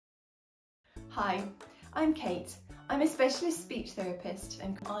Hi, I'm Kate. I'm a specialist speech therapist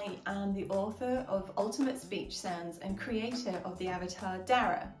and I am the author of Ultimate Speech Sounds and creator of the avatar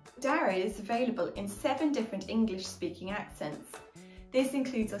DARA. DARA is available in 7 different English-speaking accents. This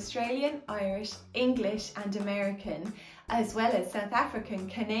includes Australian, Irish, English and American, as well as South African,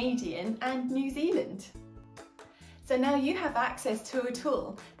 Canadian and New Zealand. So now you have access to a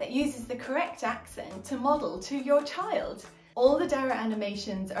tool that uses the correct accent to model to your child. All the DARA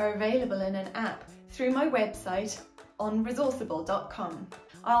animations are available in an app through my website on Resourceible.com.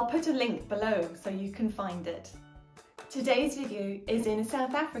 I'll put a link below so you can find it. Today's video is in a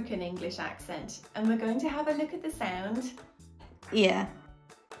South African English accent and we're going to have a look at the sound ear.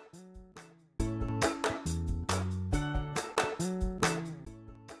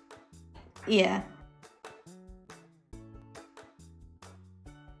 Ear.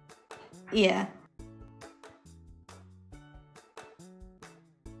 Ear.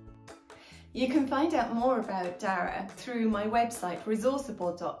 You can find out more about DARA through my website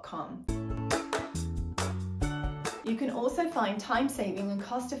Resourceible.com. You can also find time-saving and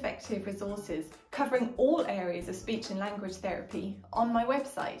cost-effective resources covering all areas of speech and language therapy on my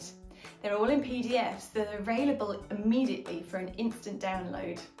website. They're all in PDFs that are available immediately for an instant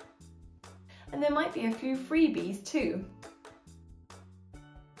download. And there might be a few freebies too.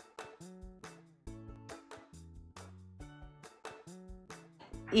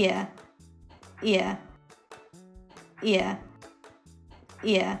 Ear. Ear, ear,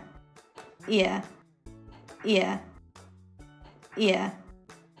 ear, ear, ear, ear,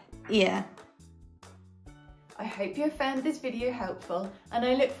 ear. I hope you have found this video helpful and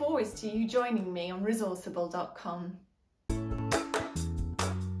I look forward to you joining me on Resourceible.com.